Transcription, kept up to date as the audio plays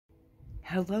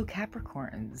Hello,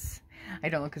 Capricorns. I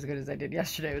don't look as good as I did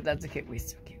yesterday, but that's okay. We're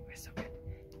so cute. We're so good.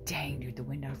 Dang, dude, the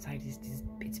wind outside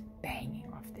it's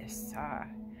banging off this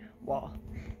wall.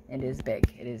 It is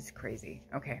big. It is crazy.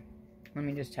 Okay, let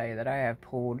me just tell you that I have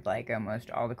pulled like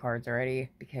almost all the cards already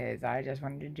because I just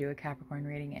wanted to do a Capricorn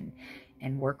reading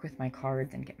and work with my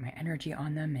cards and get my energy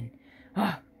on them and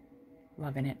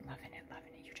loving it.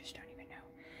 You just don't even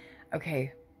know.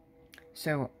 Okay,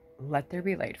 so let there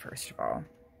be light first of all.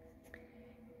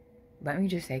 Let me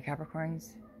just say,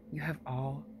 Capricorns, you have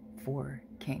all 4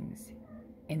 kings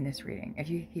in this reading. If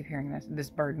you keep hearing this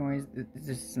bird noise,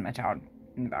 this is my child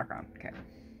in the background, okay?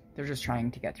 They're just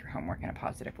trying to get through homework in a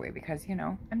positive way because, you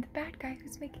know, I'm the bad guy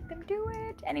who's making them do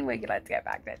it. Anyway, let's get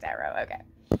back to tarot, okay?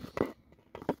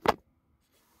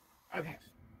 Okay.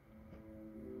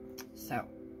 So,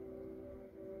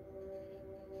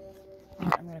 I'm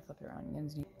going to flip it around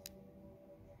again.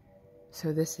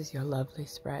 So this is your lovely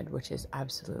spread, which is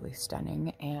absolutely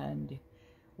stunning. And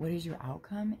what is your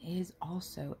outcome is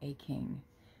also a king.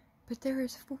 But there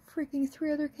is freaking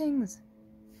 3 other kings.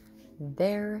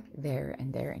 There,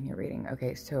 and there in your reading.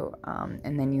 Okay, so,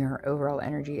 and then your overall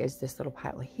energy is this little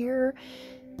pile here.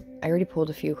 I already pulled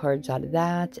a few cards out of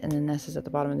that. And then this is at the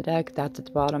bottom of the deck. That's at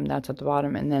the bottom. That's at the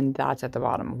bottom. And then that's at the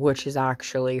bottom. Which is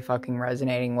actually fucking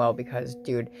resonating well because,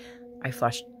 dude, I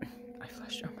flushed. Oh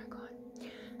my God.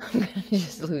 I'm gonna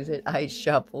just lose it. I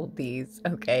shuffled these,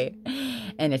 okay?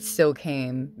 And it still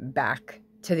came back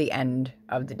to the end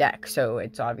of the deck. So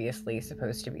it's obviously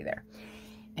supposed to be there.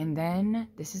 And then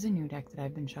this is a new deck that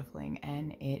I've been shuffling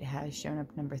and it has shown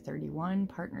up number 31,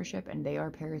 partnership, and they are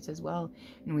pairs as well.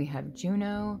 And we have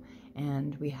Juno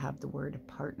and we have the word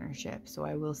partnership. So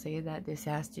I will say that this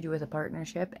has to do with a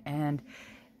partnership, and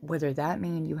whether that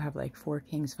means you have like 4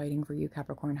 kings fighting for you,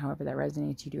 Capricorn, however that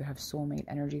resonates, you do have soulmate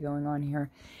energy going on here.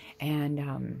 And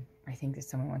I think that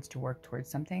someone wants to work towards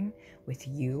something with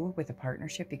you, with a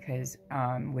partnership, because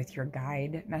with your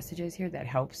guide messages here, that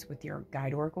helps with your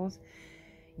guide oracles.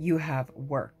 You have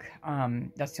work.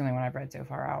 That's the only one I've read so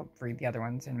far. I'll read the other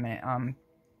ones in a minute.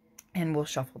 And we'll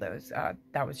shuffle those.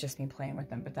 That was just me playing with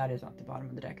them, but that is at the bottom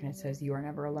of the deck. And it says, you are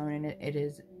never alone. And it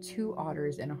is 2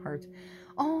 otters and a heart.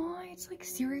 Oh, it's like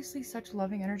seriously such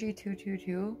loving energy.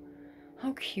 222.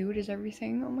 How cute is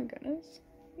everything? Oh my goodness.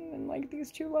 And like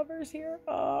these 2 lovers here.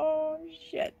 Oh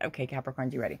shit. Okay,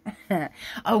 Capricorns, you ready?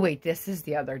 Oh wait, this is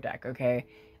the other deck, okay?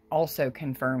 Also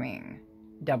confirming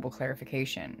double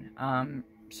clarification.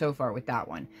 So far with that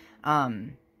one.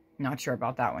 Not sure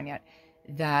about that one yet.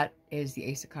 That is the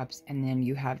Ace of Cups, and then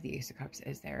you have the Ace of Cups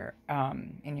as there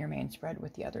in your main spread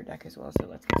with the other deck as well. So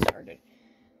let's get started.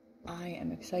 I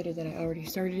am excited that I already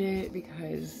started it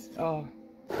because,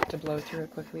 to blow through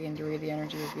it quickly and to read the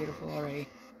energy is beautiful already.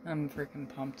 I'm freaking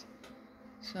pumped.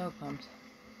 So pumped.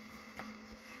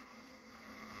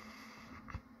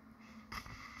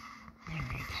 Alright,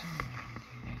 I'm gonna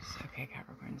do this. Okay,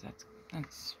 Capricorns,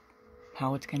 that's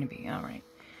how it's gonna be. Alright.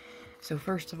 So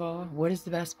first of all, what is the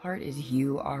best part is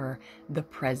you are the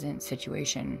present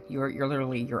situation. You're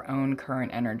literally your own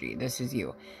current energy. This is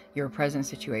you. Your present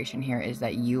situation here is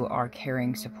that you are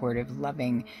caring, supportive,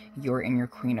 loving. You're in your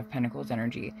Queen of Pentacles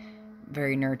energy.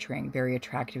 Very nurturing, very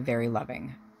attractive, very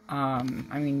loving. I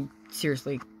mean,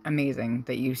 seriously amazing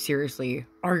that you seriously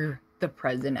are the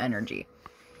present energy.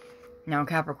 Now,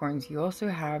 Capricorns, you also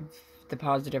have the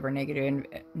positive or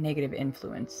negative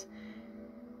influence.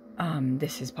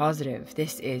 This is positive.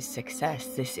 This is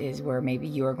success. This is where maybe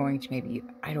you are going to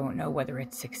I don't know whether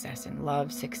it's success in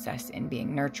love, success in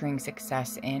being nurturing,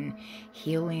 success in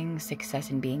healing, success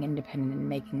in being independent and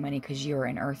making money because you're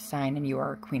an earth sign and you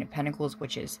are a Queen of Pentacles,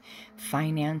 which is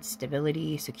finance,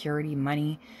 stability, security,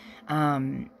 money.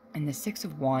 And the 6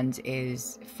 of Wands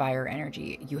is fire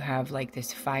energy. You have like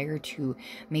this fire to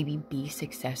maybe be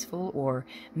successful or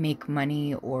make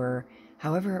money, or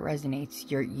however it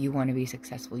resonates, you want to be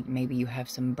successful. Maybe you have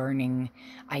some burning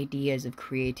ideas of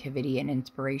creativity and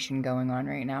inspiration going on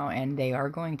right now, and they are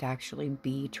going to actually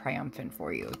be triumphant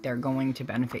for you. They're going to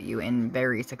benefit you in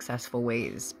very successful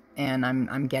ways, and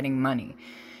I'm getting money.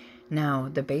 Now,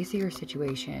 the base of your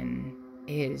situation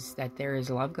is that there is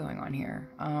love going on here.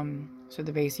 So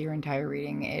the base of your entire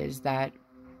reading is that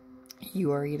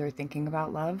you are either thinking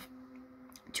about love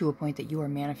to a point that you are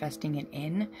manifesting it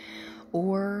in,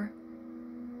 or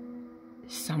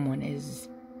someone is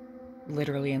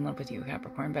literally in love with you,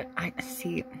 Capricorn. But I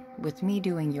see, with me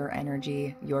doing your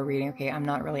energy, your reading, okay, I'm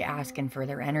not really asking for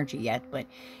their energy yet, but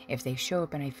if they show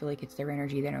up and I feel like it's their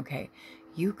energy, then okay,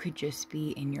 you could just be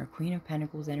in your Queen of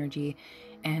Pentacles energy.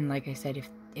 And like I said,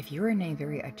 if you're in a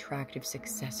very attractive,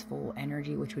 successful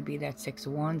energy, which would be that 6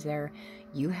 of Wands there,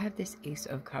 you have this Ace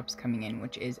of Cups coming in,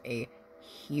 which is a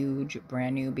huge,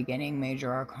 brand new beginning,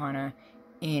 major arcana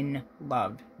in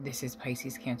love. This is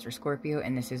Pisces, Cancer, Scorpio,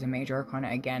 and this is a major arcana,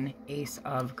 again, Ace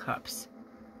of Cups.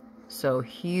 So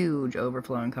huge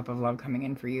overflowing cup of love coming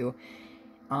in for you.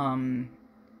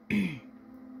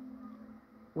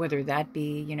 Whether that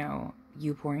be, you know,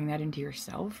 you pouring that into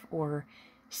yourself, or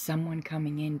someone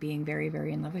coming in being very,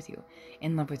 very in love with you,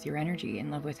 in love with your energy, in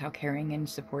love with how caring and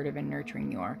supportive and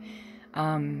nurturing you are.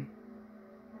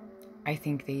 I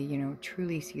think they, you know,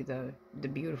 truly see the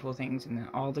beautiful things and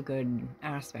all the good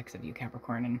aspects of you,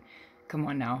 Capricorn. And come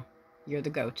on now, you're the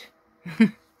GOAT.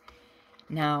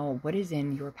 Now, what is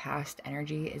in your past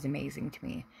energy is amazing to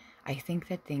me. I think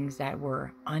that things that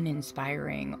were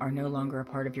uninspiring are no longer a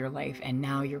part of your life, and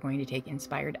now you're going to take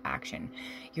inspired action.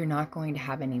 You're not going to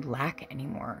have any lack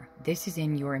anymore. This is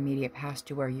in your immediate past,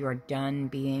 to where you are done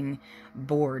being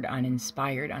bored,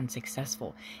 uninspired,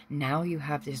 unsuccessful. Now you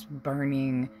have this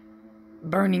burning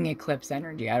eclipse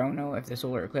energy. I don't know if the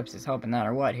solar eclipse is helping that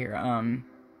or what here.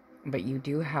 But you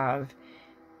do have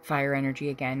fire energy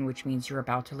again, which means you're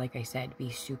about to, like I said,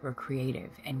 be super creative,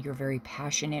 and you're very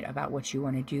passionate about what you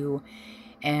want to do.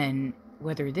 And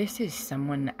whether this is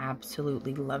someone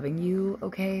absolutely loving you,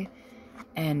 okay,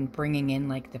 and bringing in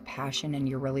like the passion, and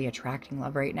you're really attracting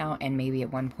love right now, and maybe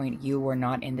at one point you were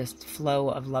not in this flow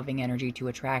of loving energy to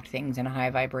attract things in a high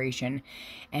vibration,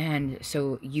 and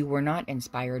so you were not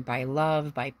inspired by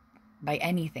love, by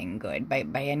anything good,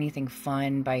 by anything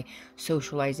fun, by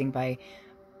socializing, by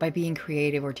being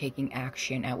creative or taking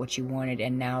action at what you wanted.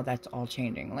 And now that's all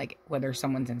changing. Like, whether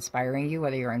someone's inspiring you,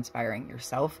 whether you're inspiring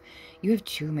yourself, you have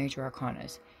two major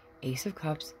arcanas, Ace of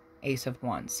Cups, Ace of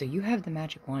Wands. So you have the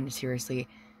magic wand to seriously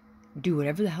do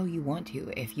whatever the hell you want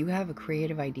to. If you have a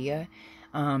creative idea,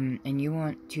 and you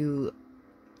want to,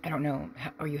 I don't know,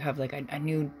 or you have like a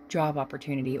new job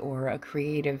opportunity, or a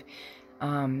creative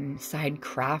side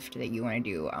craft that you want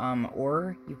to do,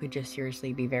 or you could just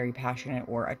seriously be very passionate,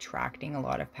 or attracting a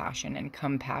lot of passion and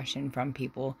compassion from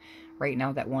people right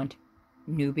now that want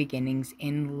new beginnings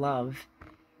in love,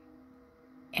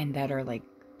 and that are like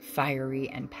fiery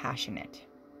and passionate.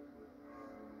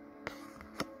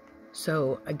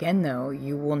 So again, though,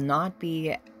 you will not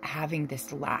be having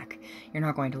this lack. You're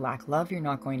not going to lack love. You're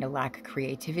not going to lack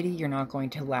creativity. You're not going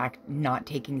to lack not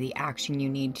taking the action you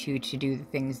need to do the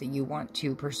things that you want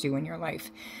to pursue in your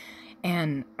life.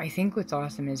 And I think what's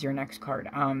awesome is your next card.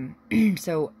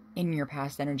 So in your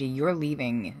past energy, you're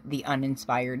leaving the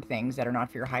uninspired things that are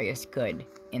not for your highest good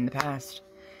in the past.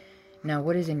 Now,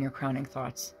 what is in your crowning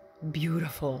thoughts?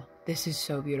 Beautiful. This is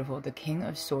so beautiful. The King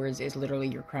of Swords is literally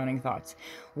your crowning thoughts.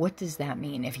 What does that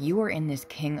mean? If you are in this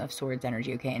King of Swords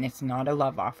energy, okay, and it's not a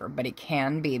love offer, but it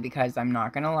can be, because I'm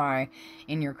not going to lie,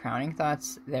 in your crowning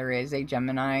thoughts, there is a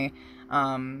Gemini,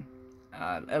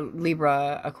 a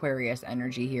Libra, Aquarius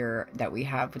energy here that we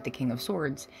have with the King of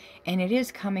Swords, and it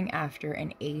is coming after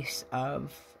an ace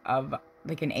of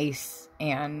like an ace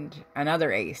and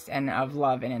another ace, and of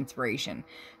love and inspiration.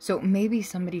 So maybe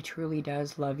somebody truly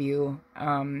does love you.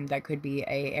 That could be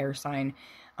a air sign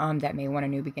that may want a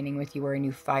new beginning with you, or a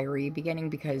new fiery beginning,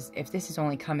 because if this is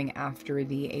only coming after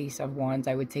the Ace of Wands,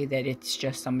 I would say that it's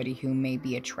just somebody who may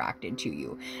be attracted to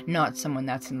you, not someone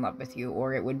that's in love with you,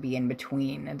 or it would be in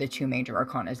between the two major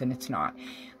arcanas, and it's not.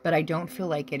 But I don't feel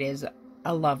like it is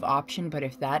a love option. But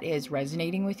if that is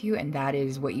resonating with you, and that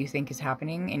is what you think is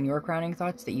happening in your crowning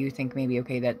thoughts, that you think maybe,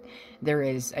 okay, that there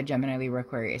is a Gemini, Libra,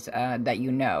 Aquarius that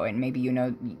you know, and maybe you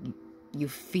know, you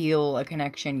feel a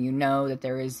connection, you know that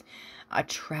there is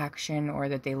attraction, or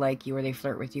that they like you, or they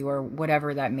flirt with you, or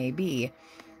whatever that may be.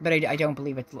 But I don't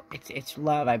believe it's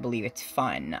love. I believe it's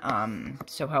fun.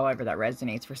 So however that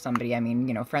resonates for somebody, I mean,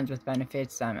 you know, friends with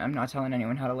benefits. I'm not telling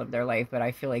anyone how to live their life, but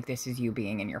I feel like this is you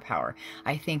being in your power.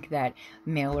 I think that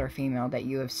male or female, that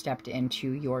you have stepped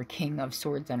into your King of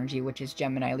Swords energy, which is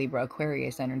Gemini, Libra,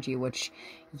 Aquarius energy, which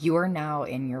you're now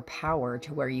in your power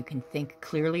to where you can think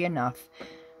clearly enough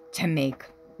to make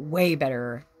way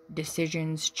better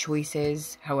decisions,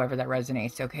 choices, however that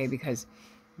resonates, okay? Because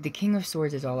the King of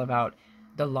Swords is all about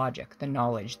the logic, the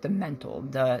knowledge, the mental,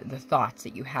 the thoughts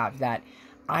that you have that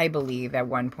I believe at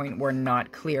one point were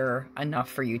not clear enough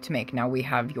for you to make. Now we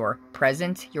have your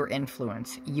present, your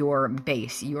influence, your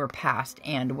base, your past,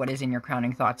 and what is in your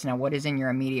crowning thoughts. Now what is in your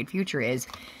immediate future is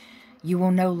you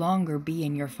will no longer be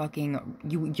in your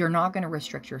fucking, you're not going to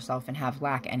restrict yourself and have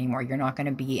lack anymore. You're not going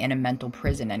to be in a mental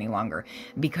prison any longer.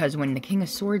 Because when the King of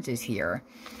Swords is here,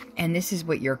 and this is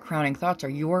what your crowning thoughts are,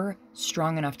 you're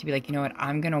strong enough to be like, you know what,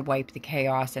 I'm going to wipe the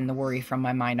chaos and the worry from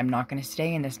my mind. I'm not going to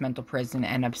stay in this mental prison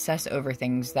and obsess over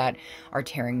things that are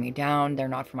tearing me down. They're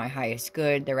not for my highest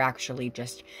good. They're actually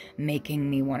just making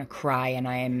me want to cry, and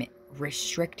I am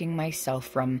restricting myself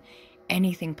from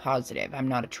anything positive. I'm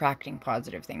not attracting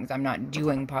positive things. I'm not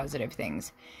doing positive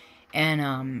things.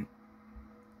 And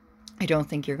I don't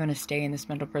think you're going to stay in this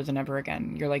mental prison ever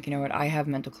again. You're like, you know what? I have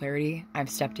mental clarity. I've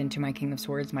stepped into my King of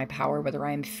Swords, my power, whether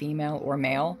I am female or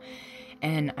male.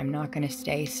 And I'm not going to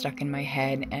stay stuck in my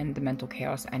head and the mental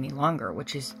chaos any longer,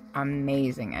 which is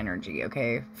amazing energy,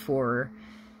 okay, for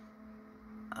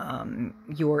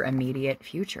your immediate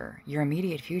future. Your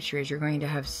immediate future is you're going to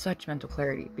have such mental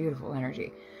clarity. Beautiful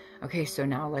energy. Okay, so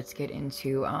now let's get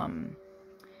into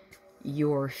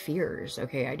your fears.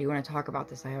 Okay, I do want to talk about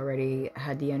this. I already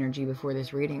had the energy before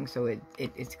this reading, so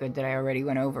it's good that I already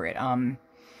went over it.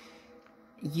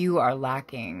 You are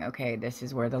lacking. Okay, this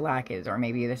is where the lack is, or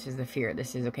maybe this is the fear.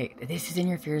 This is, okay, this is in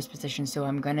your fears position, so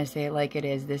I'm gonna say it like it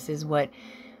is. This is what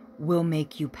will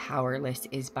make you powerless,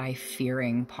 is by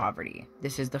fearing poverty.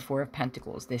 This is the Four of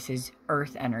Pentacles. This is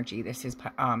Earth energy. This is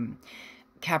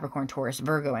Capricorn, Taurus,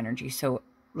 Virgo energy. So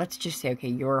let's just say, okay,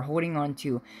 you're holding on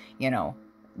to, you know,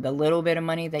 the little bit of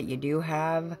money that you do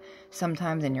have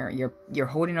sometimes, and you're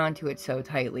holding on to it so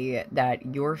tightly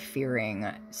that you're fearing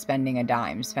spending a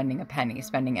dime, spending a penny,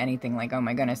 spending anything. Like, oh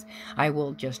my goodness, I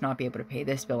will just not be able to pay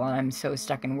this bill, and I'm so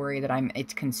stuck in worry that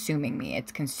it's consuming me,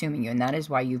 it's consuming you, and that is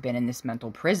why you've been in this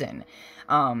mental prison.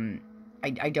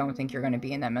 I don't think you're going to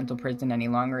be in that mental prison any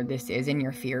longer. This is in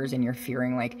your fears, and you're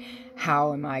fearing, like,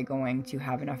 how am I going to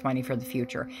have enough money for the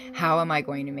future? How am I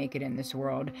going to make it in this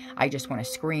world? I just want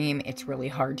to scream. It's really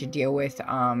hard to deal with.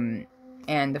 And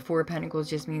the Four of Pentacles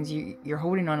just means you're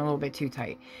holding on a little bit too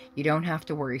tight. You don't have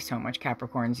to worry so much,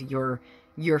 Capricorns.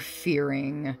 You're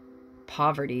fearing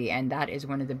poverty, and that is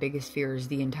one of the biggest fears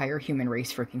the entire human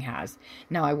race freaking has.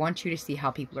 Now, I want you to see how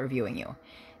people are viewing you.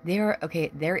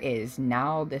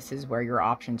 This is where your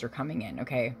options are coming in,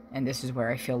 okay? And this is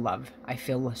where I feel love. I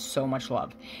feel so much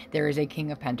love. There is a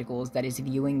King of Pentacles that is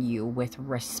viewing you with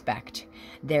respect.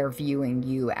 They're viewing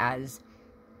you as,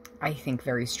 I think,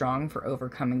 very strong for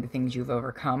overcoming the things you've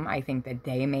overcome. I think that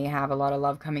they may have a lot of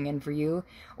love coming in for you,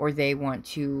 or they want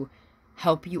to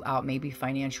help you out, maybe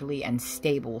financially and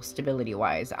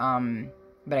stability-wise.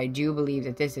 But I do believe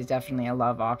that this is definitely a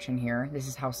love option here. This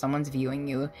is how someone's viewing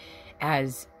you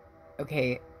as,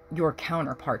 okay, your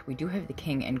counterpart. We do have the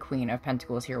King and Queen of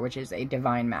Pentacles here, which is a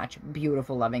divine match.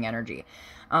 Beautiful, loving energy.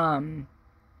 I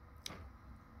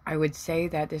would say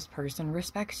that this person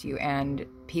respects you, and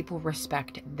people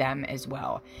respect them as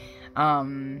well.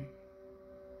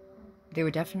 They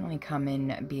would definitely come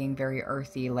in being very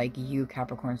earthy, like you,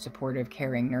 Capricorn, supportive,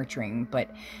 caring, nurturing, but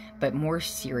more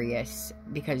serious,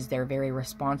 because they're very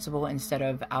responsible instead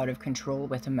of out of control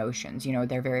with emotions. You know,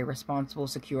 they're very responsible,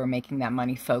 secure, making that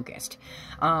money focused.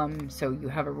 So you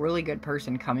have a really good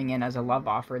person coming in as a love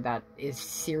offer that is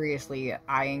seriously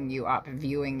eyeing you up,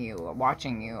 viewing you,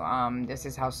 watching you. This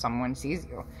is how someone sees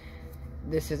you.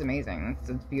 This is amazing.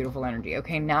 It's beautiful energy.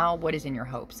 Okay, now what is in your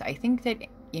hopes? I think that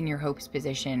in your hopes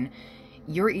position,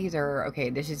 you're either,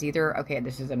 okay, this is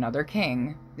another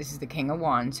king. This is the King of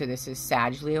Wands, so this is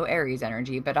Sag, Leo, Aries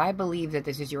energy, but I believe that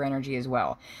this is your energy as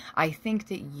well. I think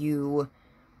that you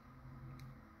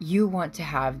want to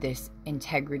have this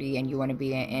integrity, and you want to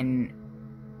be in,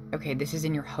 okay, this is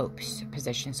in your hopes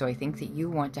position, so I think that you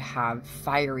want to have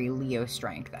fiery Leo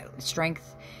strength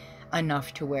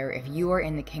enough to where if you are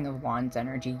in the King of Wands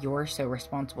energy, you're so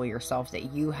responsible yourself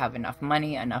that you have enough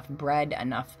money, enough bread,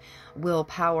 enough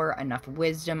willpower, enough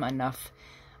wisdom, enough,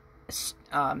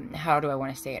 how do I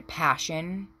want to say it,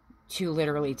 passion to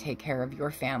literally take care of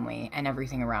your family and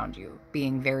everything around you.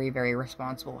 Being very, very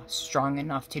responsible, strong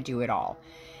enough to do it all.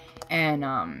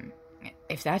 And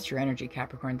if that's your energy,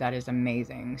 Capricorn, that is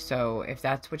amazing. So if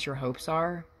that's what your hopes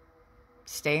are,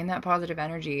 stay in that positive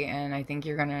energy, and I think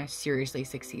you're going to seriously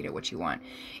succeed at what you want.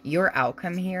 Your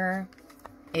outcome here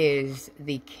is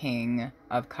the King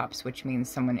of Cups, which means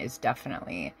someone is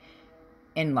definitely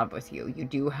in love with you. You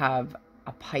do have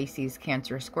a Pisces,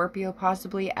 Cancer, Scorpio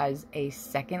possibly as a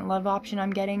second love option I'm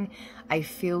getting. I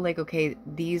feel like, okay,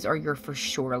 these are your for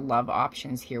sure love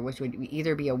options here, which would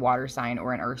either be a water sign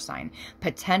or an earth sign.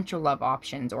 Potential love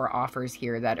options or offers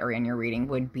here that are in your reading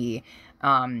would be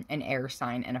an air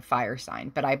sign and a fire sign,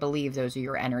 but I believe those are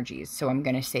your energies, so I'm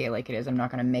going to say it like it is. I'm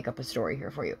not going to make up a story here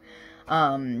for you.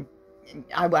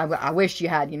 I wish you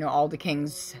had, you know, all the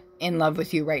kings in love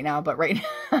with you right now, but right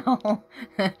now,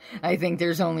 I think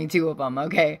there's only two of them,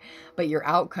 okay? But your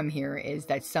outcome here is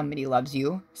that somebody loves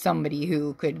you, somebody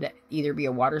who could either be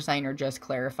a water sign or just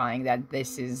clarifying that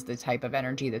this is the type of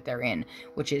energy that they're in,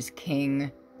 which is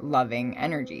king loving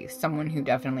energy. Someone who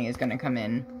definitely is going to come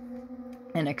in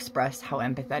and express how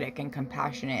empathetic and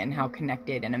compassionate and how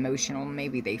connected and emotional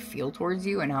maybe they feel towards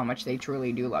you, and how much they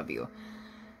truly do love you.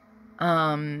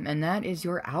 And that is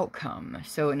your outcome.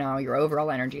 So now your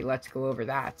overall energy, let's go over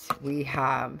that. We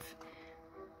have,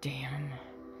 damn.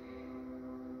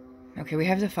 Okay, we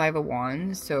have the Five of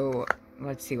Wands, so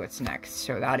let's see what's next.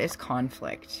 So that is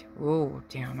conflict. Oh,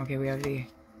 damn. Okay, we have the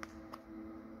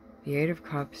Eight of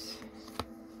Cups,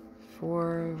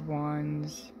 Four of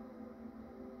Wands.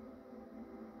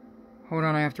 Hold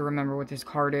on, I have to remember what this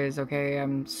card is, okay?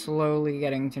 I'm slowly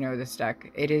getting to know this deck.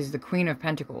 It is the Queen of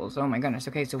Pentacles. Oh my goodness.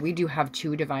 Okay, so we do have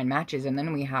two divine matches, and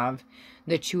then we have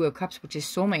the Two of Cups, which is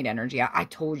soulmate energy. I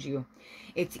told you.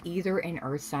 It's either an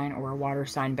earth sign or a water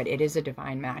sign, but it is a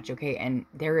divine match, okay? And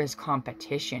there is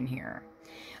competition here.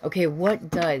 Okay, what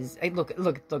does...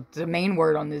 Look, the main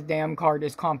word on this damn card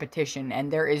is competition,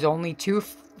 and there is only two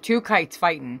kites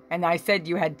fighting. And I said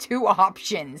you had two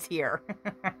options here.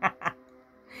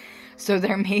 So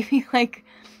there may be like,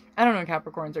 I don't know,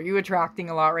 Capricorns, are you attracting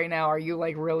a lot right now? Are you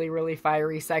like really, really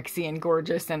fiery, sexy, and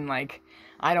gorgeous? And like,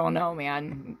 I don't know,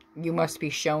 man. You must be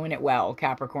showing it well,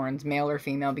 Capricorns, male or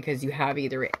female, because you have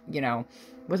either, you know,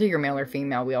 whether you're male or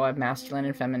female, we all have masculine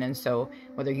and feminine. So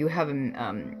whether you have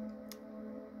a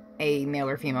male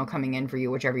or female coming in for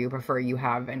you, whichever you prefer, you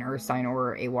have an earth sign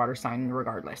or a water sign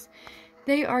regardless.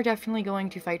 They are definitely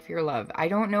going to fight for your love. I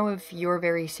don't know if you're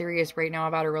very serious right now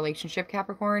about a relationship,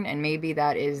 Capricorn, and maybe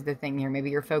that is the thing here.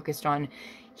 Maybe you're focused on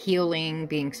healing,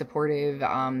 being supportive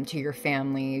to your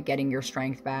family, getting your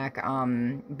strength back,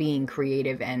 being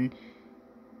creative,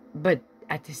 but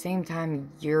at the same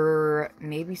time, you're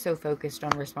maybe so focused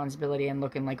on responsibility and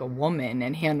looking like a woman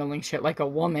and handling shit like a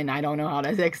woman. I don't know how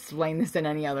to explain this in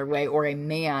any other way. Or a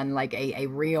man, like a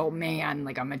real man,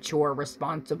 like a mature,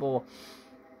 responsible,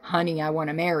 honey, I want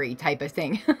to marry type of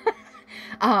thing.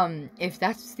 If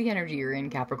that's the energy you're in,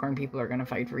 Capricorn, people are going to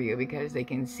fight for you because they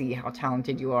can see how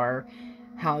talented you are,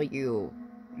 how you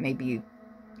maybe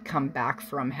come back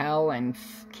from hell and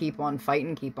keep on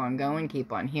fighting, keep on going,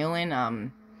 keep on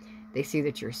healing. They see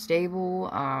that you're stable,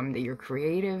 that you're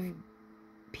creative.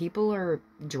 People are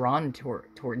drawn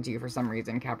towards you for some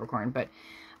reason, Capricorn. But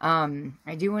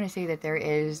I do want to say that there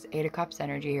is Eight of Cups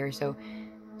energy here, so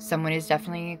someone is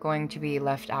definitely going to be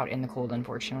left out in the cold,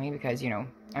 unfortunately, because, you know,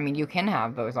 I mean, you can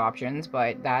have both options,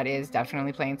 but that is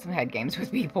definitely playing some head games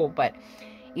with people. But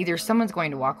either someone's going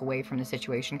to walk away from the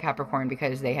situation, Capricorn,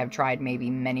 because they have tried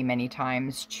maybe many, many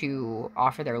times to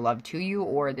offer their love to you,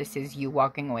 or this is you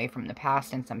walking away from the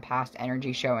past and some past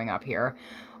energy showing up here.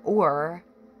 Or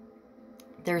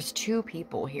there's two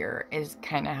people here is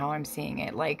kind of how I'm seeing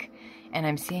it. Like, and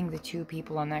I'm seeing the two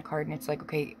people on that card, and it's like,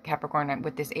 okay, Capricorn,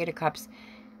 with this Eight of Cups,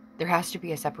 there has to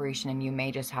be a separation, and you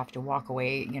may just have to walk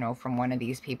away, you know, from one of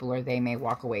these people, or they may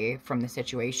walk away from the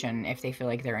situation if they feel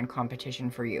like they're in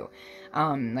competition for you.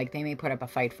 Like, they may put up a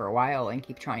fight for a while and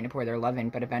keep trying to pour their love in,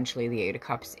 but eventually the Eight of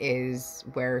Cups is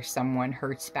where someone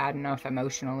hurts bad enough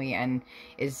emotionally and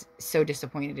is so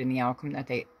disappointed in the outcome that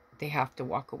they have to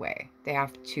walk away. They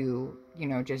have to, you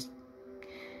know, just...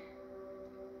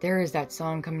 There is that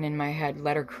song coming in my head,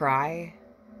 Let Her Cry.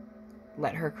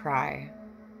 Let Her Cry.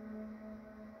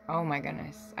 Oh my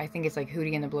goodness. I think it's like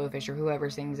Hootie and the Blowfish, or whoever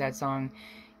sings that song.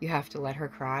 You have to let her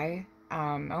cry.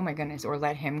 Oh my goodness. Or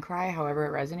let him cry, however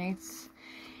it resonates.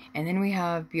 And then we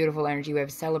have beautiful energy. We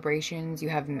have celebrations. You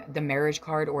have the marriage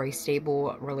card, or a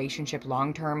stable relationship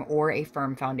long-term, or a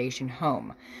firm foundation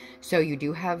home. So you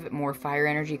do have more fire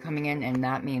energy coming in, and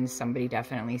that means somebody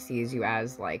definitely sees you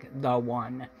as like the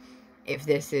one. If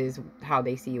this is how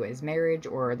they see you as marriage,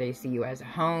 or they see you as a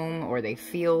home, or they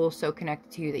feel so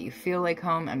connected to you that you feel like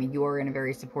home. I mean, you're in a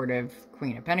very supportive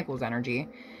Queen of Pentacles energy.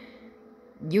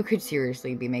 You could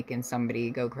seriously be making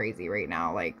somebody go crazy right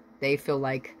now. Like, they feel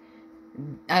like,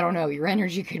 I don't know, your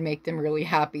energy could make them really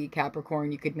happy,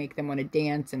 Capricorn. You could make them want to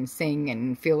dance and sing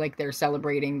and feel like they're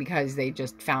celebrating because they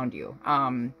just found you.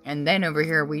 And then over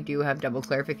here, we do have double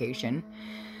clarification.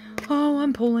 Oh,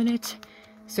 I'm pulling it.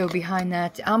 So behind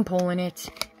that, I'm pulling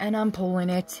it, and I'm pulling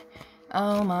it.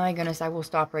 Oh my goodness, I will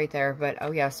stop right there. But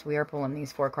oh yes, we are pulling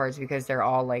these 4 cards because they're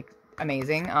all like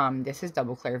amazing. This is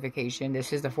double clarification.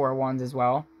 This is the 4 of Wands as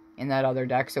well in that other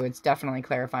deck. So it's definitely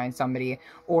clarifying somebody,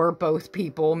 or both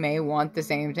people may want the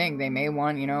same thing. They may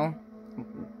want, you know,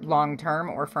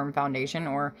 long-term or firm foundation,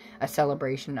 or a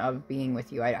celebration of being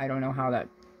with you. I don't know how that...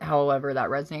 However that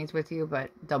resonates with you, but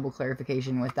double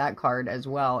clarification with that card as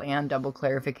well, and double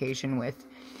clarification with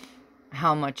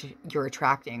how much you're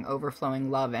attracting.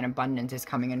 Overflowing love and abundance is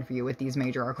coming in for you with these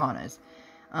major arcanas.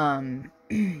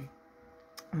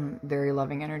 Very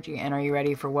loving energy. And are you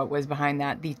ready for what was behind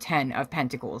that? The 10 of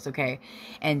Pentacles, okay?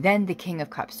 And then the King of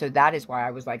Cups. So that is why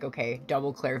I was like, okay,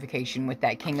 double clarification with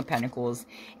that King of Pentacles.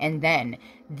 And then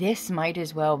this might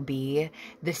as well be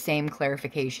the same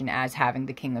clarification as having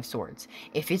the King of Swords.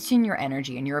 If it's in your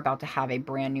energy and you're about to have a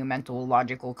brand new mental,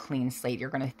 logical, clean slate, you're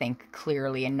going to think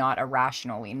clearly and not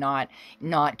irrationally, not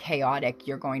chaotic.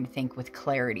 You're going to think with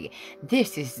clarity.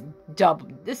 This is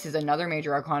another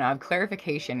major arcana of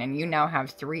clarification, and you now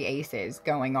have 3 aces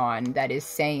going on that is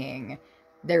saying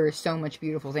there is so much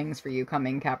beautiful things for you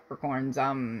coming,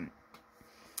 Capricorns.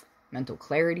 Mental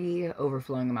clarity,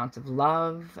 overflowing amounts of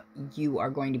love. You are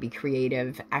going to be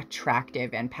creative,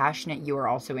 attractive, and passionate. You are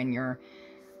also in your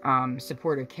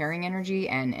supportive, caring energy,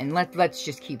 and let's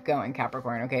just keep going,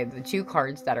 Capricorn. Okay, the 2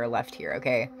 cards that are left here,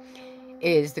 okay,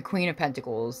 is the Queen of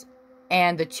Pentacles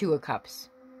and the 2 of Cups.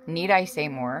 Need I say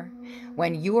more?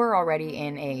 When you are already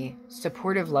in a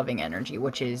supportive, loving energy,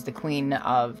 which is the Queen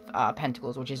of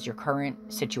Pentacles, which is your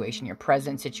current situation, your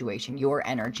present situation, your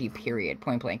energy, period,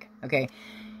 point blank, okay?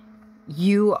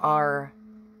 You are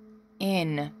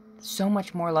in so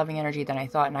much more loving energy than I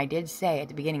thought. And I did say at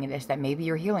the beginning of this that maybe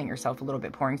you're healing yourself a little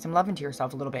bit, pouring some love into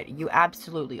yourself a little bit. You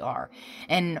absolutely are.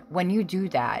 And when you do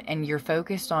that and you're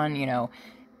focused on, you know,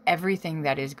 everything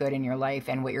that is good in your life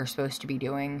and what you're supposed to be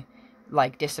doing,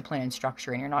 like discipline and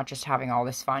structure, and you're not just having all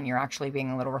this fun, you're actually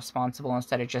being a little responsible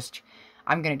instead of just,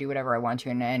 I'm going to do whatever I want to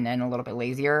and a little bit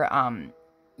lazier.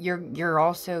 You're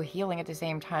also healing at the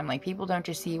same time. Like, people don't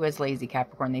just see you as lazy,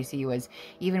 Capricorn. They see you as,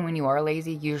 even when you are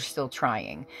lazy, you're still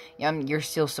trying. You're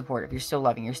still supportive. You're still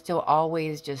loving. You're still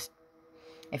always just,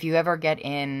 if you ever get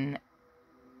in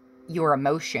your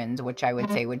emotions, which I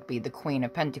would say would be the Queen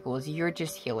of Pentacles, you're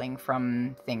just healing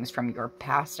from things from your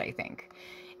past, I think.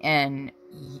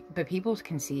 But people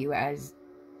can see you as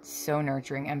so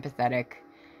nurturing, empathetic,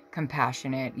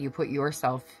 compassionate. You put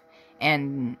yourself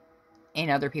in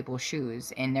other people's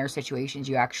shoes, in their situations.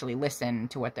 You actually listen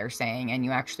to what they're saying, and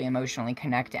you actually emotionally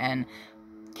connect and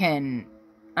can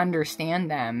understand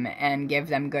them and give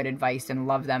them good advice and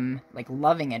love them, like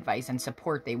loving advice and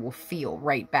support they will feel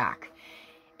right back.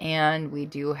 And we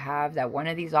do have that one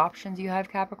of these options you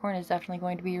have, Capricorn, is definitely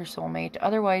going to be your soulmate.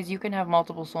 Otherwise, you can have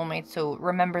multiple soulmates. So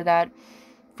remember that.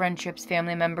 Friendships,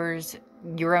 family members,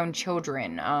 your own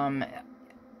children.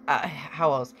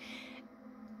 How else?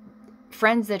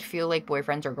 Friends that feel like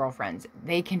boyfriends or girlfriends.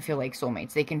 They can feel like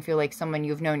soulmates. They can feel like someone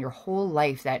you've known your whole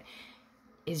life that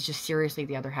is just seriously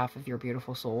the other half of your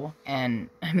beautiful soul. And,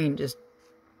 I mean, just,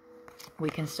 we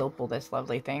can still pull this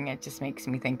lovely thing. It just makes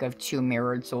me think of 2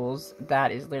 mirrored souls.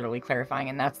 That is literally clarifying,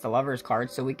 and that's the Lover's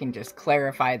card. So we can just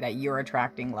clarify that you're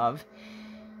attracting love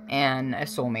and a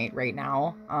soulmate right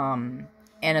now.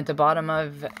 And at the bottom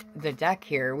of the deck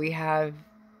here, we have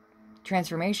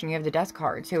transformation. You have the Death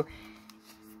card. So,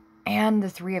 and the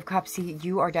 3 of Cups. See,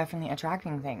 you are definitely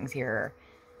attracting things here.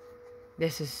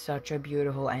 This is such a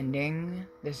beautiful ending.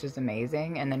 This is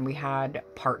amazing. And then we had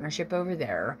partnership over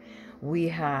there. We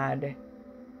had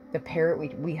the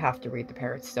parrot. We have to read the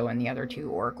parrot still in the other 2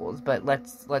 oracles. But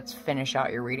let's finish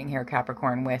out your reading here,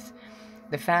 Capricorn, with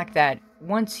the fact that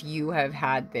once you have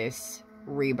had this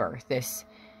rebirth,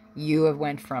 you have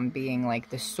went from being like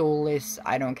the soulless,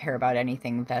 I don't care about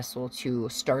anything vessel, to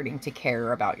starting to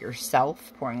care about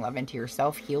yourself, pouring love into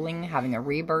yourself, healing, having a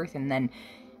rebirth, and then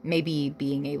maybe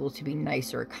being able to be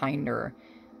nicer, kinder,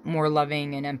 more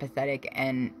loving and empathetic,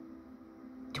 and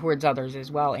towards others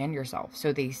as well, and yourself.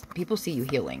 So people see you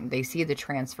healing. They see the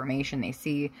transformation. They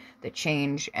see the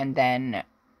change. And then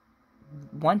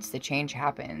once the change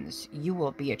happens, you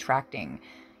will be attracting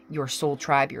your soul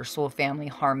tribe, your soul family,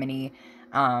 harmony.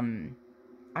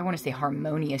 I want to say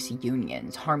harmonious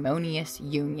unions. Harmonious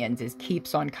unions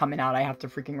keeps on coming out. I have to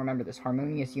freaking remember this.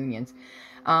 Harmonious unions.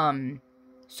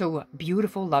 So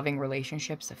beautiful, loving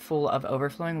relationships full of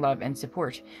overflowing love and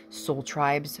support. Soul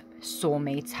tribes,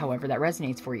 soulmates, however that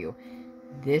resonates for you.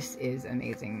 This is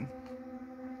amazing.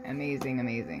 Amazing,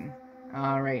 amazing.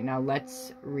 All right, now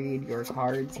let's read your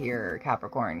cards here,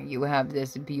 Capricorn. You have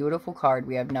this beautiful card.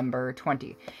 We have number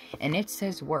 20, and it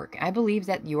says work. I believe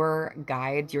that your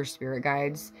guides, your spirit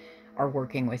guides, are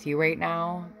working with you right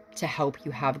now to help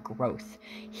you have growth,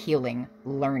 healing,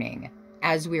 learning.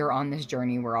 As we are on this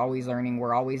journey, we're always learning,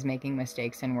 we're always making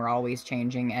mistakes, and we're always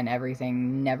changing, and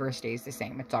everything never stays the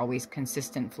same. It's always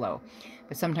consistent flow.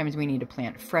 But sometimes we need to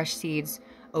plant fresh seeds,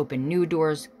 open new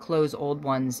doors, close old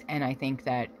ones, and I think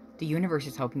that the universe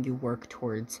is helping you work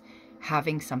towards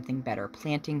having something better,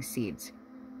 planting seeds.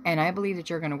 And I believe that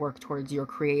you're going to work towards your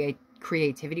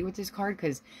creativity with this card,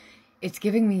 because it's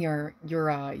giving me your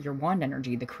wand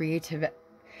energy, the creative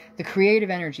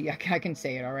energy. I can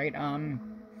say it, all right?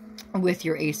 with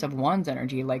your Ace of Wands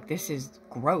energy, like this is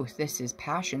growth, this is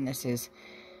passion, this is,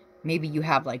 maybe you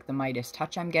have like the Midas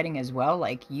touch I'm getting as well,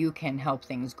 like you can help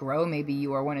things grow. Maybe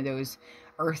you are one of those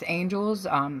earth angels.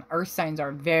 Earth signs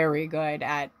are very good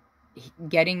at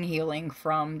getting healing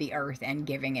from the earth and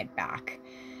giving it back.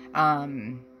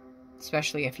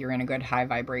 Especially if you're in a good high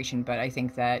vibration. But I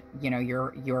think that, you know,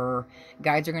 your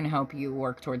guides are going to help you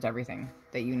work towards everything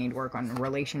that you need to work on.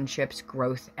 Relationships,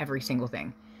 growth, every single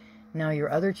thing. Now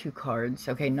your other 2 cards,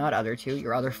 okay, not other 2,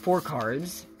 your other 4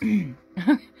 cards.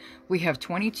 We have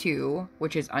 22,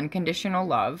 which is unconditional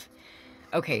love.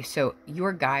 Okay, so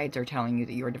your guides are telling you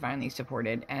that you are divinely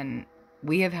supported. And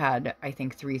we have had, I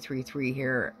think, 333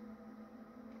 here.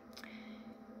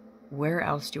 Where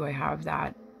else do I have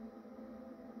that?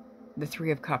 The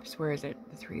 3 of Cups. Where is it?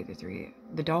 The 3.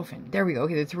 The Dolphin. There we go.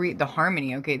 Okay, the 3. The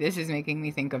Harmony. Okay, this is making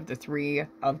me think of the 3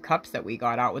 of Cups that we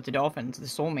got out with the Dolphins. The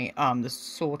soulmate. The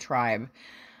soul tribe.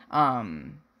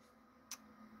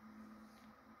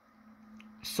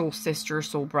 Soul sister,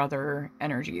 soul brother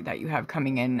energy that you have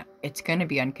coming in. It's going to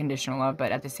be unconditional love,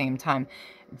 but at the same time,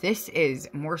 this is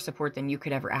more support than you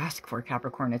could ever ask for,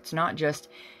 Capricorn. It's not just...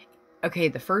 Okay,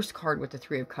 the first card with the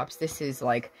 3 of Cups, this is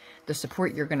like the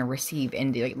support you're going to receive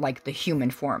in the, like the human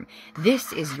form.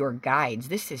 This is your guides.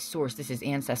 This is source. This is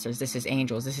ancestors. This is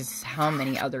angels. This is how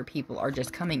many other people are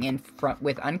just coming in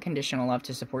with unconditional love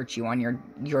to support you on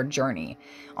your journey,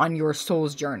 on your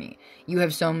soul's journey. You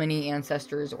have so many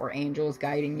ancestors or angels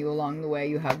guiding you along the way.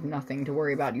 You have nothing to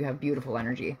worry about. You have beautiful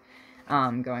energy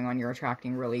going on. You're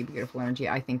attracting really beautiful energy.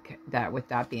 I think that with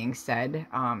that being said,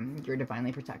 you're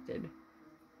divinely protected.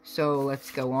 So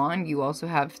let's go on. You also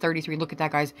have 33. Look at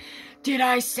that, guys. Did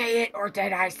I say it or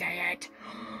did I say it?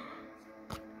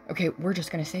 Okay, we're just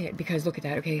going to say it because look at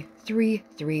that. Okay, 3,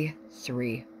 3,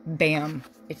 3. Bam.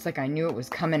 It's like I knew it was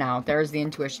coming out. There's the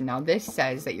intuition. Now this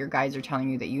says that your guides are telling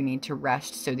you that you need to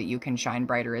rest so that you can shine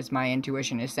brighter, as my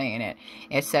intuition is saying it.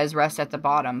 It says rest at the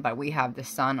bottom, but we have the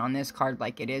sun on this card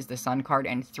like it is the sun card.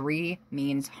 And 3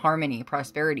 means harmony,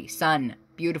 prosperity, sun,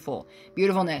 beautiful,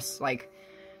 beautifulness, like...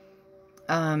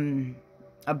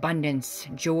 abundance,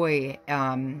 joy.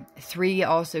 3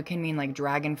 also can mean like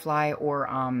dragonfly or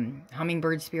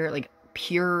hummingbird spirit, like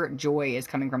pure joy is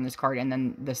coming from this card. And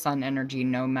then the sun energy,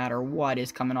 no matter what,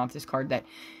 is coming off this card, that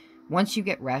once you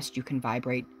get rest, you can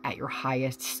vibrate at your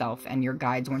highest self, and your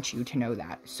guides want you to know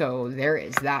that. So there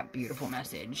is that beautiful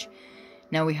message.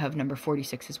 Now we have number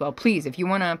 46 as well. Please, if you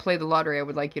want to play the lottery, I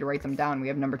would like you to write them down. We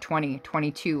have number 20,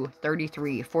 22,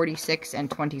 33, 46,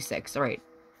 and 26. All right.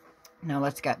 Now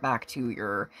let's get back to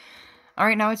your...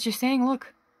 Alright, now it's just saying,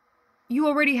 look, you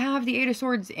already have the 8 of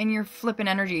Swords in your flippin'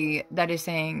 energy that is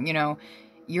saying, you know,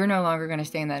 you're no longer going to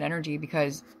stay in that energy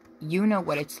because you know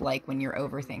what it's like when you're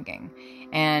overthinking.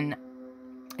 And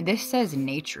this says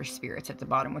nature spirits at the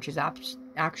bottom, which is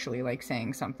actually like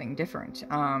saying something different.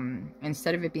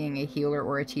 Instead of it being a healer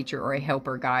or a teacher or a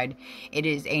helper guide, it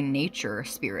is a nature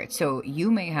spirit. So you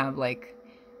may have like...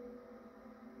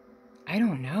 I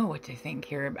don't know what to think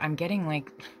here. I'm getting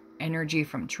like energy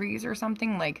from trees or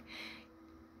something. Like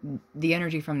the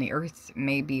energy from the earth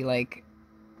may be like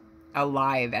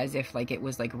alive, as if like it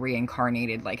was like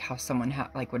reincarnated, like how someone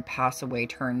like would pass away,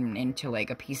 turn into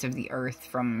like a piece of the earth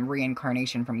from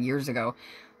reincarnation from years ago.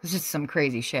 This is some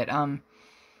crazy shit.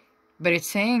 But it's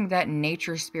saying that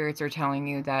nature spirits are telling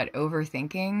you that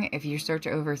overthinking, if you start to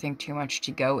overthink too much,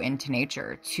 to go into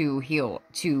nature, to heal,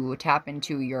 to tap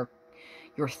into your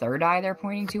third eye they're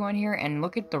pointing to on here, and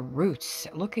look at the roots.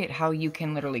 Look at how you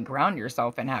can literally ground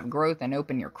yourself and have growth and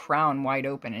open your crown wide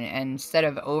open, and instead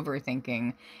of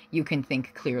overthinking, you can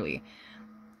think clearly.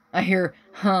 I hear,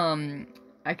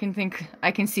 I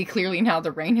can see clearly now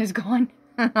the rain is gone.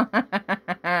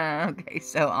 Okay,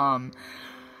 so,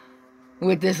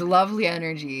 with this lovely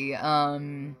energy,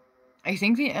 I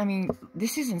think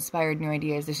this is inspired new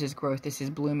ideas, this is growth, this is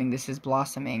blooming, this is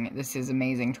blossoming, this is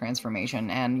amazing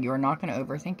transformation, and you're not going to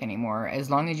overthink anymore,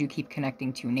 as long as you keep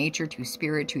connecting to nature, to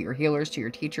spirit, to your healers, to your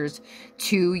teachers,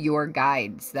 to your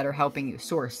guides that are helping you,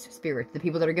 source, spirit, the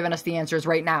people that are giving us the answers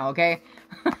right now, okay?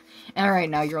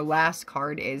 Alright, now your last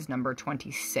card is number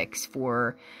 26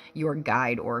 for your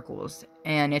guide oracles,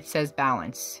 and it says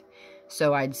balance.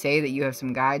 So I'd say that you have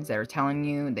some guides that are telling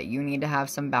you that you need to have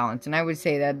some balance. And I would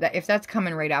say that if that's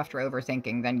coming right after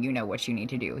overthinking, then you know what you need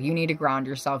to do. You need to ground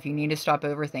yourself. You need to stop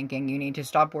overthinking. You need to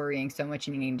stop worrying so much,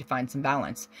 and you need to find some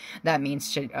balance. That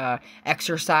means to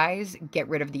exercise, get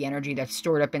rid of the energy that's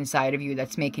stored up inside of you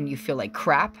that's making you feel like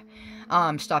crap.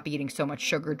 Stop eating so much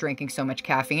sugar, drinking so much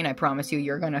caffeine. I promise you,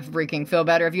 you're going to freaking feel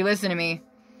better if you listen to me.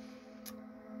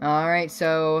 All right,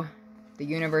 so... the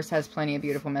universe has plenty of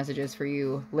beautiful messages for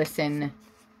you. Listen.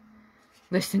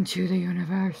 Listen to the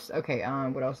universe. Okay,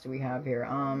 what else do we have here?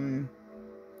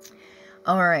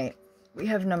 Alright. We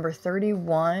have number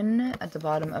 31 at the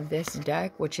bottom of this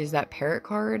deck, which is that parrot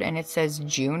card, and it says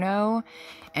Juno,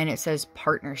 and it says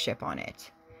partnership on it.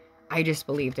 I just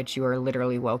believe that you are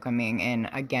literally welcoming in,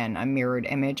 again, a mirrored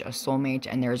image, a soulmate,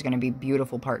 and there's going to be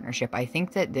beautiful partnership. I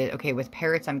think that, okay, with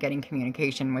parrots, I'm getting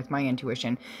communication with my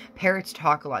intuition. Parrots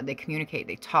talk a lot. They communicate.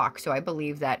 They talk. So I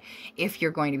believe that if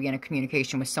you're going to be in a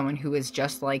communication with someone who is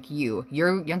just like you,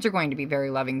 you're going to be very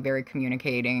loving, very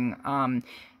communicating.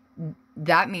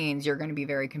 That means you're going to be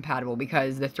very compatible,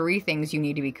 because the 3 things you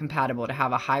need to be compatible to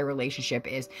have a high relationship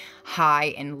is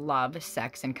high in love,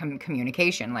 sex, and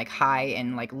communication. Like high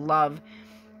in like love,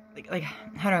 like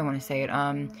how do I want to say it?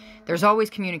 There's always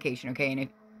communication, okay? And if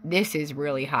this is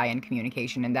really high in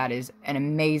communication, and that is an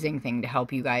amazing thing to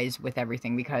help you guys with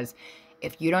everything, because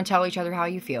if you don't tell each other how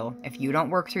you feel, if you don't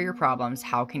work through your problems,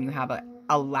 how can you have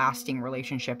a lasting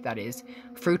relationship that is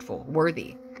fruitful,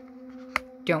 worthy?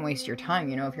 Don't waste your time,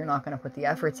 you know, if you're not going to put the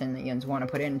efforts in that you want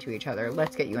to put into each other.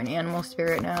 Let's get you an animal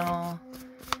spirit now.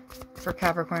 For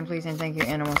Capricorn, please, and thank you,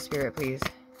 animal spirit, please.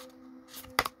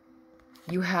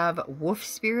 You have wolf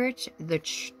spirit.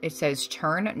 It says,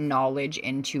 turn knowledge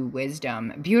into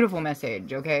wisdom. Beautiful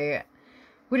message, okay?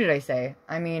 What did I say?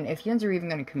 I mean, if yins are even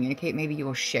going to communicate, maybe you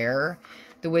will share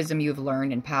the wisdom you've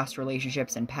learned in past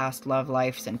relationships and past love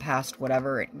lives and past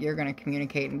whatever. You're going to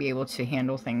communicate and be able to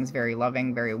handle things very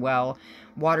loving, very well.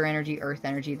 Water energy, earth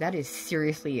energy, that is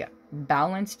seriously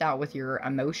balanced out with your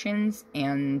emotions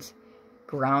and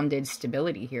grounded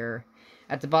stability here.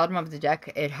 At the bottom of the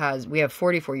deck, we have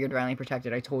 44, you're divinely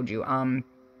protected, I told you.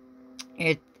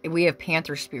 We have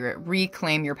Panther Spirit,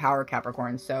 reclaim your power,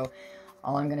 Capricorn. So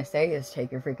all I'm going to say is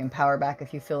take your freaking power back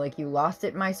if you feel like you lost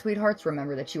it, my sweethearts.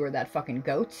 Remember that you are that fucking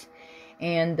goat.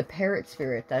 And the Parrot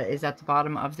Spirit that is at the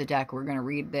bottom of the deck, we're going to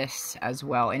read this as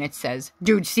well. And it says,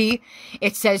 dude, see?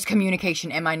 It says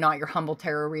communication. Am I not your humble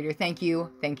tarot reader? Thank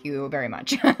you. Thank you very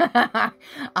much.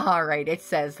 All right. It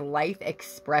says, life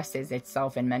expresses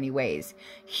itself in many ways.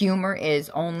 Humor is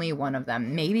only one of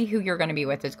them. Maybe who you're going to be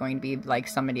with is going to be like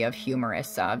somebody of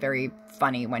humorous, very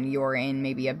funny when you're in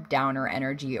maybe a downer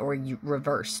energy, or you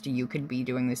reversed. You could be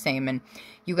doing the same, and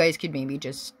you guys could maybe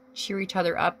just cheer each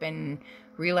other up and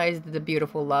realize the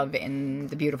beautiful love and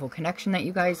the beautiful connection that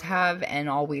you guys have, and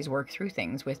always work through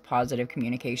things with positive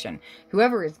communication.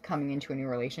 Whoever is coming into a new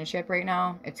relationship right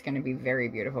now, it's going to be very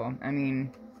beautiful. I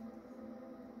mean,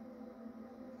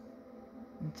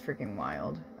 it's freaking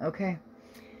wild. Okay.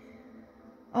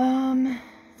 I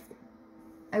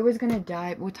was going to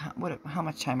dive. How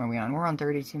much time are we on? We're on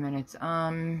 32 minutes.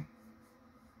 I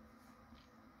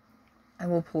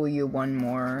will pull you one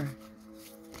more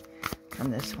from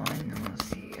this one. We'll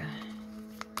see.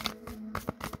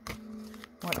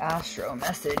 What astro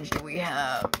message do we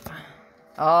have?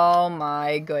 Oh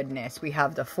my goodness. We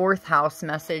have the 4th house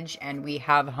message, and we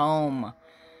have home.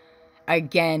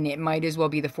 Again, it might as well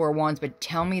be the 4 wands, but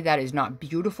tell me that is not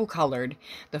beautiful colored.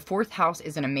 The 4th house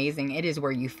is an amazing. It is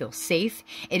where you feel safe.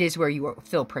 It is where you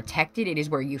feel protected. It is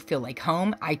where you feel like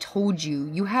home. I told you,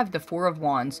 you have the 4 of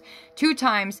wands 2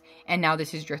 times, and now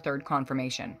this is your 3rd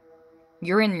confirmation.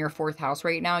 You're in your 4th house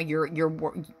right now.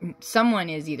 Someone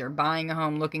is either buying a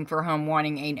home, looking for a home,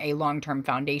 wanting a long-term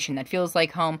foundation that feels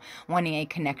like home, wanting a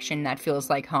connection that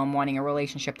feels like home, wanting a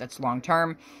relationship that's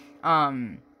long-term.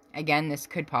 Again, this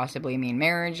could possibly mean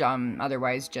marriage,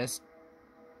 otherwise just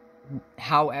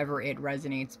however it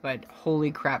resonates, but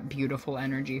holy crap, beautiful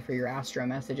energy for your astro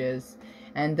messages.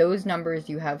 And those numbers,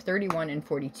 you have 31 and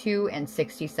 42 and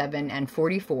 67 and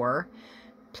 44.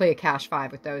 Play a cash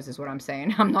 5 with those is what I'm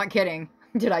saying. I'm not kidding.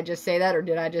 Did I just say that, or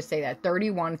did I just say that?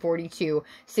 31, 42,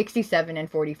 67,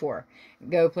 and 44.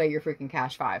 Go play your freaking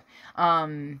cash 5.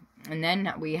 And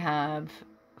then we have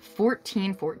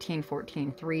 14, 14,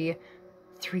 14, 3,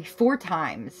 4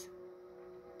 times.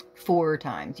 4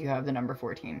 times you have the number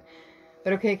 14.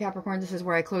 But okay, Capricorn, this is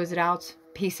where I close it out.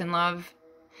 Peace and love.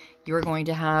 You're going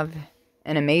to have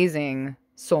an amazing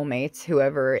soulmate,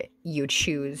 whoever you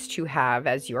choose to have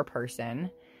as your person.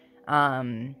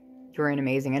 You're in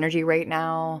amazing energy right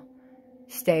now.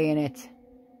 Stay in it.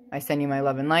 I send you my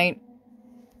love and light.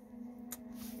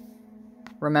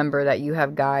 Remember that you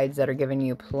have guides that are giving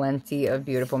you plenty of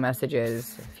beautiful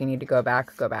messages. If you need to go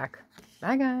back, go back.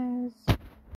 Bye, guys.